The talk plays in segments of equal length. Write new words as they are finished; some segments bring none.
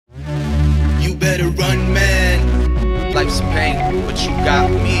better run, man. Life's a pain, but you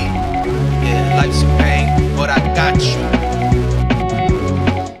got me. Yeah, life's a pain, but I got you.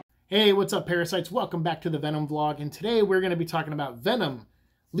 Hey, what's up, parasites? Welcome back to the Venom vlog, and today we're going to be talking about Venom,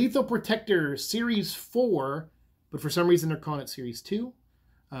 Lethal Protector Series 4, but for some reason they're calling it Series 2,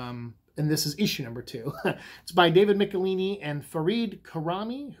 and this is issue number 2. It's by David Michelinie and Farid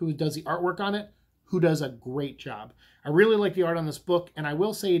Karami, who does the artwork on it, who does a great job. I really like the art on this book, and I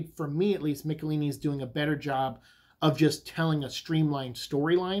will say, for me at least, Michelinie is doing a better job of just telling a streamlined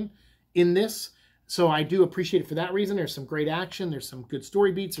storyline in this. So I do appreciate it for that reason. There's some great action, there's some good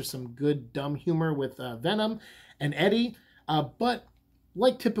story beats, there's some good dumb humor with Venom and Eddie, but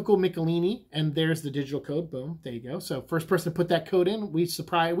like typical Michelinie, and there's the digital code, boom, there you go. So first person to put that code in, we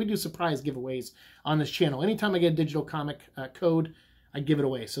do surprise giveaways on this channel. Anytime I get a digital comic code, I give it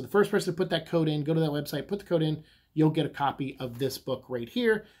away. So the first person to put that code in, go to that website, put the code in, you'll get a copy of this book right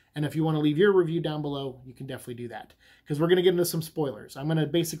here. And if you want to leave your review down below, you can definitely do that, because we're going to get into some spoilers. I'm going to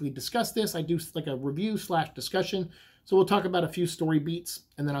basically discuss this. I do like a review / discussion. So we'll talk about a few story beats,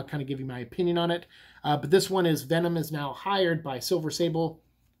 and then I'll kind of give you my opinion on it. But this one is Venom is now hired by Silver Sable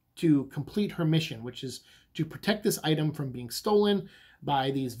to complete her mission, which is to protect this item from being stolen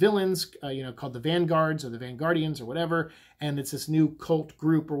by these villains, called the Vanguards or the Vanguardians or whatever. And it's this new cult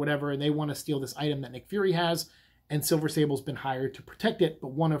group or whatever, and they want to steal this item that Nick Fury has. And Silver Sable's been hired to protect it, but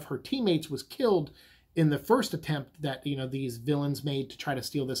one of her teammates was killed in the first attempt that, these villains made to try to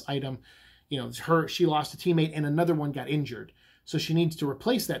steal this item. She lost a teammate and another one got injured. So she needs to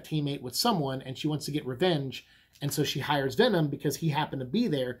replace that teammate with someone, and she wants to get revenge. And so she hires Venom because he happened to be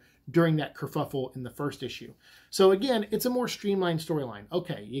there during that kerfuffle in the first issue. So again, it's a more streamlined storyline.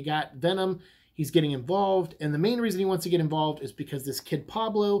 Okay, you got Venom, he's getting involved, and the main reason he wants to get involved is because this kid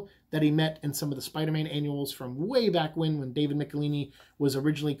Pablo that he met in some of the Spider-Man annuals from way back when David Michelinie was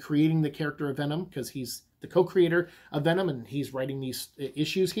originally creating the character of Venom, because he's the co-creator of Venom and he's writing these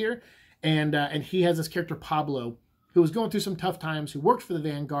issues here. And he has this character Pablo who was going through some tough times, who worked for the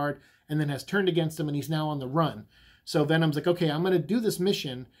Vanguard and then has turned against him, and he's now on the run. So Venom's like, okay, I'm going to do this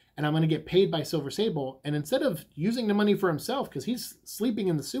mission and I'm going to get paid by Silver Sable. And instead of using the money for himself, because he's sleeping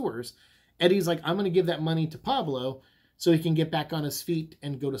in the sewers, Eddie's like, I'm going to give that money to Pablo so he can get back on his feet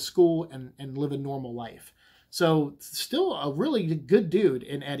and go to school and live a normal life. So still a really good dude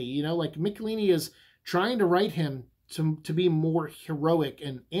in Eddie. Like Michelinie is trying to write him to be more heroic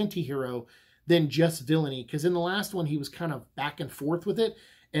and anti-hero than just villainy. Because in the last one, he was kind of back and forth with it.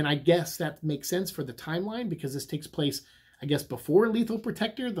 And I guess that makes sense for the timeline, because this takes place, I guess, before Lethal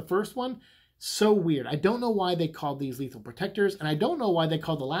Protector, the first one. So weird. I don't know why they called these Lethal Protectors, and I don't know why they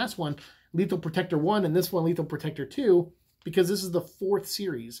called the last one Lethal Protector 1 and this one Lethal Protector 2, because this is the 4th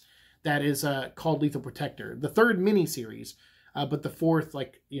series that is called Lethal Protector. The 3rd mini-series, but the 4th,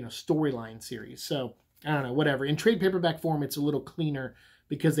 storyline series. So, I don't know, whatever. In trade paperback form, it's a little cleaner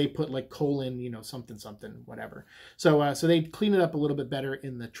because they put, something, whatever. So they clean it up a little bit better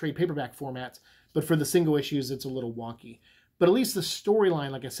in the trade paperback formats, but for the single issues, it's a little wonky. But at least the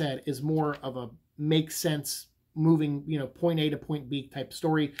storyline, like I said, is more of a make sense, moving, point A to point B type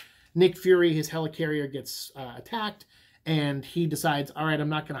story. Nick Fury, his helicarrier, gets attacked, and he decides, all right, I'm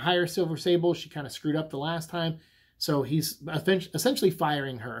not going to hire Silver Sable. She kind of screwed up the last time. So he's essentially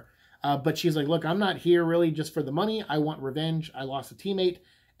firing her. But she's like, look, I'm not here really just for the money. I want revenge. I lost a teammate,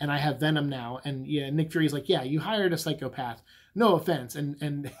 and I have Venom now. And Nick Fury's like, yeah, you hired a psychopath. No offense.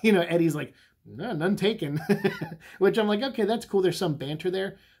 And Eddie's like, no, none taken. Which I'm like, okay, that's cool. There's some banter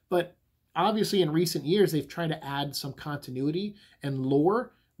there. But obviously in recent years, they've tried to add some continuity and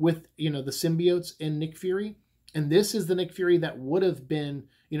lore with, the symbiotes in Nick Fury. And this is the Nick Fury that would have been,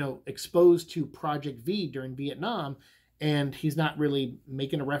 exposed to Project V during Vietnam. And he's not really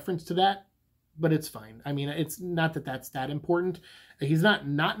making a reference to that, but it's fine. I mean, it's not that that's that important. He's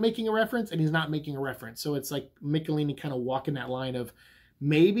not making a reference, and he's not making a reference. So it's like Michelinie kind of walking that line of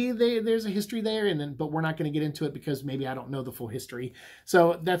maybe there's a history there, but we're not going to get into it because maybe I don't know the full history.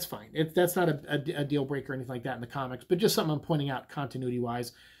 So that's fine. That's not a deal breaker or anything like that in the comics, but just something I'm pointing out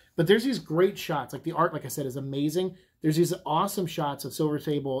continuity-wise. But there's these great shots. Like the art, like I said, is amazing. There's these awesome shots of Silver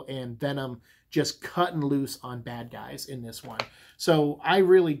Sable and Venom just cutting loose on bad guys in this one. So I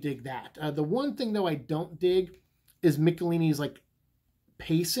really dig that. The one thing, though, I don't dig is Michelinie's,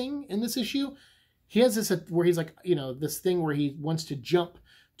 pacing in this issue. He has this where he's this thing where he wants to jump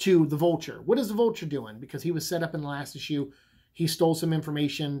to the Vulture. What is the Vulture doing? Because he was set up in the last issue. He stole some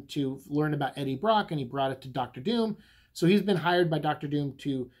information to learn about Eddie Brock, and he brought it to Dr. Doom. So he's been hired by Dr. Doom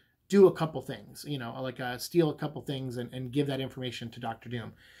to do a couple things, steal a couple things and give that information to Dr.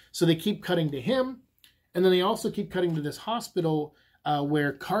 Doom. So they keep cutting to him, and then they also keep cutting to this hospital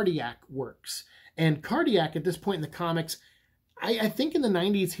where Cardiac works. And Cardiac, at this point in the comics, I think in the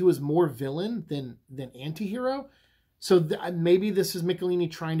 90s he was more villain than anti-hero. So maybe this is Michelini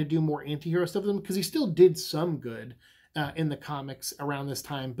trying to do more anti-hero stuff with him, because he still did some good in the comics around this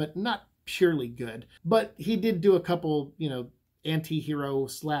time, but not purely good. But he did do a couple, anti-hero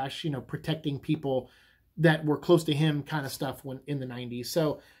slash, protecting people that were close to him kind of stuff when in the 90s.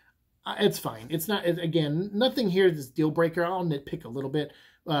 So it's fine. It's not, again, nothing here is deal breaker. I'll nitpick a little bit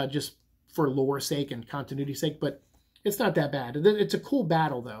just for lore sake and continuity sake, but it's not that bad. It's a cool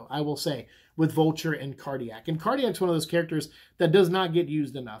battle, though, I will say, with Vulture and Cardiac. And Cardiac's one of those characters that does not get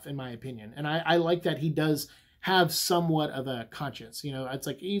used enough, in my opinion. And I like that he does have somewhat of a conscience. It's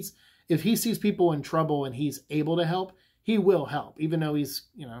like if he sees people in trouble and he's able to help, he will help, even though he's,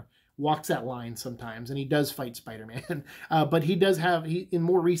 walks that line sometimes, and he does fight Spider-Man. But he does have, in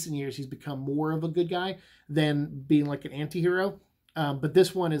more recent years, he's become more of a good guy than being like an anti-hero. But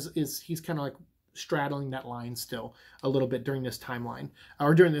this one he's kind of like straddling that line still a little bit during this timeline,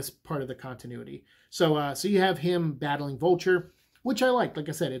 or during this part of the continuity. So you have him battling Vulture, which I like. Like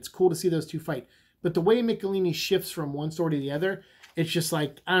I said, it's cool to see those two fight. But the way Michelini shifts from one story to the other, it's just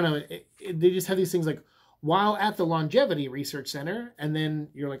like, I don't know, they just have these things like, while at the Longevity Research Center, and then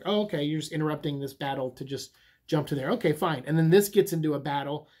you're like, oh, okay, you're just interrupting this battle to just jump to there. Okay, fine. And then this gets into a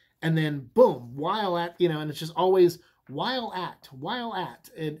battle, and then boom, while at, and it's just always while at,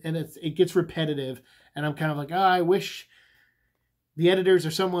 and it gets repetitive, and I'm kind of like, oh, I wish the editors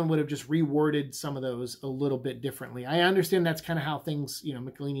or someone would have just reworded some of those a little bit differently. I understand that's kind of how things,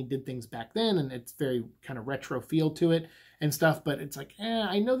 Michelini did things back then, and it's very kind of retro feel to it and stuff, but it's like,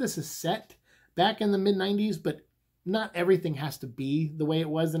 I know this is set back in the mid-90s, but not everything has to be the way it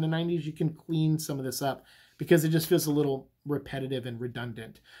was in the 90s. You can clean some of this up because it just feels a little repetitive and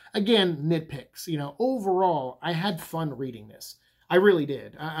redundant. Again, nitpicks. Overall, I had fun reading this. I really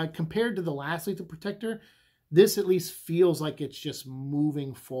did. Compared to the last Lethal Protector, this at least feels like it's just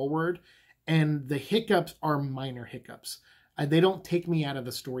moving forward, and the hiccups are minor hiccups. They don't take me out of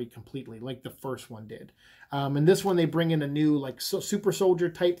the story completely like the first one did. And this one, they bring in a new super soldier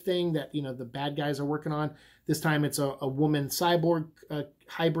type thing that, the bad guys are working on. This time it's a woman cyborg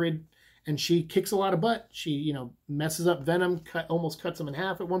hybrid, and she kicks a lot of butt. She, messes up Venom, almost cuts him in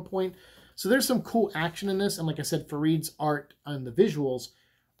half at one point. So there's some cool action in this. And like I said, Farid's art and the visuals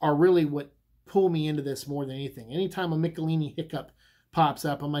are really what pull me into this more than anything. Anytime a Michelini hiccup pops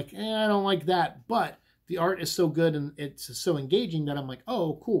up, I'm like, I don't like that. But the art is so good and it's so engaging that I'm like,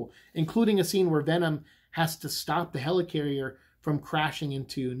 oh, cool. Including a scene where Venom has to stop the helicarrier from crashing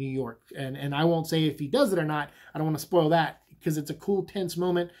into New York. And I won't say if he does it or not. I don't want to spoil that, because it's a cool, tense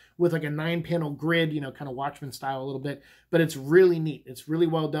moment with like a 9-panel grid, kind of Watchmen style a little bit. But it's really neat. It's really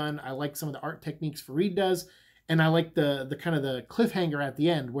well done. I like some of the art techniques Farid does. And I like the kind of the cliffhanger at the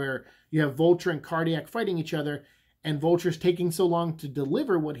end where you have Vulture and Cardiac fighting each other, and Vulture's taking so long to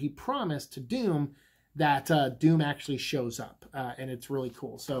deliver what he promised to Doom that Doom actually shows up. And it's really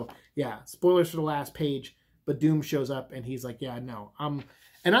cool. So yeah, spoilers for the last page, but Doom shows up and he's like, yeah, no,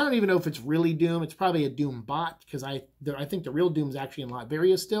 and I don't even know if it's really Doom. It's probably a Doom bot, because I think the real Doom's actually in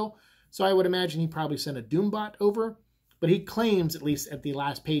Latveria still. So I would imagine he probably sent a Doom bot over, but he claims, at least at the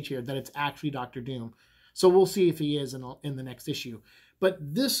last page here, that it's actually Dr. Doom. So we'll see if he is in the next issue. But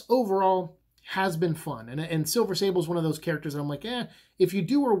this overall has been fun. And Silver Sable's one of those characters that I'm like, if you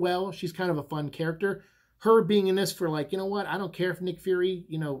do her well, she's kind of a fun character. Her being in this for like, what? I don't care if Nick Fury,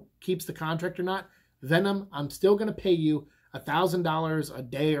 keeps the contract or not. Venom, I'm still going to pay you $1,000 a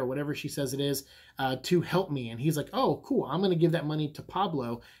day or whatever she says it is to help me. And he's like, oh, cool. I'm going to give that money to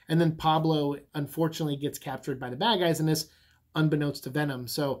Pablo. And then Pablo, unfortunately, gets captured by the bad guys in this, unbeknownst to Venom.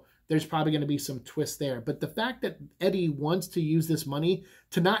 So there's probably going to be some twist there. But the fact that Eddie wants to use this money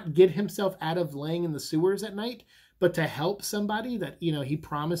to not get himself out of laying in the sewers at night, but to help somebody that, he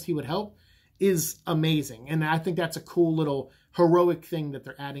promised he would help, is amazing. And I think that's a cool little heroic thing that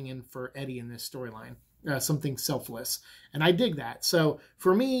they're adding in for Eddie in this storyline. Something selfless. And I dig that. So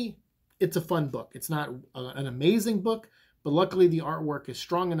for me, it's a fun book. It's not an amazing book, but luckily the artwork is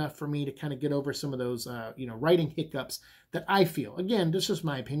strong enough for me to kind of get over some of those, writing hiccups that I feel. Again, this is just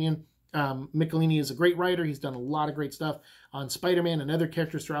my opinion. Michelini is a great writer. He's done a lot of great stuff on Spider-Man and other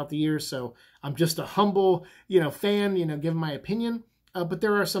characters throughout the years. So I'm just a humble, fan, giving my opinion. But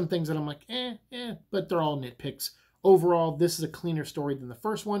there are some things that I'm like, but they're all nitpicks. Overall, this is a cleaner story than the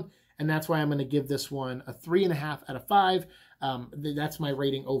first one. And that's why I'm going to give this one a 3.5 out of 5. That's my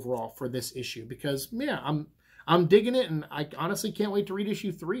rating overall for this issue, because I'm digging it, and I honestly can't wait to read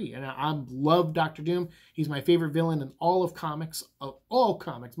issue 3. And I love Dr. Doom. He's my favorite villain in all of comics,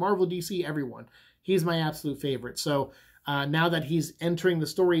 Marvel, DC, everyone. He's my absolute favorite. So Now that he's entering the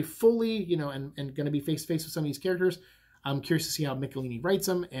story fully, you know, and going to be face to face with some of these characters, I'm curious to see how Michelini writes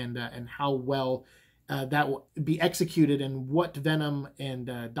them and how well that will be executed and what Venom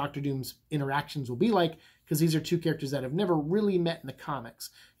and Doctor Doom's interactions will be like, because these are two characters that have never really met in the comics.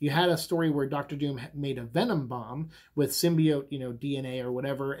 You had a story where Doctor Doom made a Venom bomb with symbiote, you know, DNA or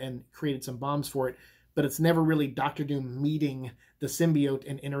whatever, and created some bombs for it, but it's never really Doctor Doom meeting the symbiote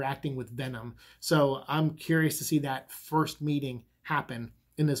and interacting with Venom. So I'm curious to see that first meeting happen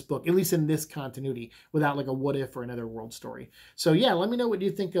in this book, at least in this continuity, without like a what if or another world story. So yeah, let me know what you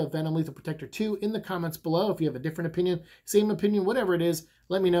think of Venom Lethal Protector 2 in the comments below. If you have a different opinion, same opinion, whatever it is,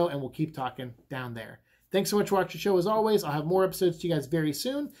 let me know and we'll keep talking down there. Thanks so much for watching the show. As always, I'll have more episodes to you guys very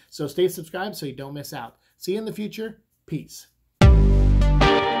soon, so stay subscribed so you don't miss out. See you in the future. Peace.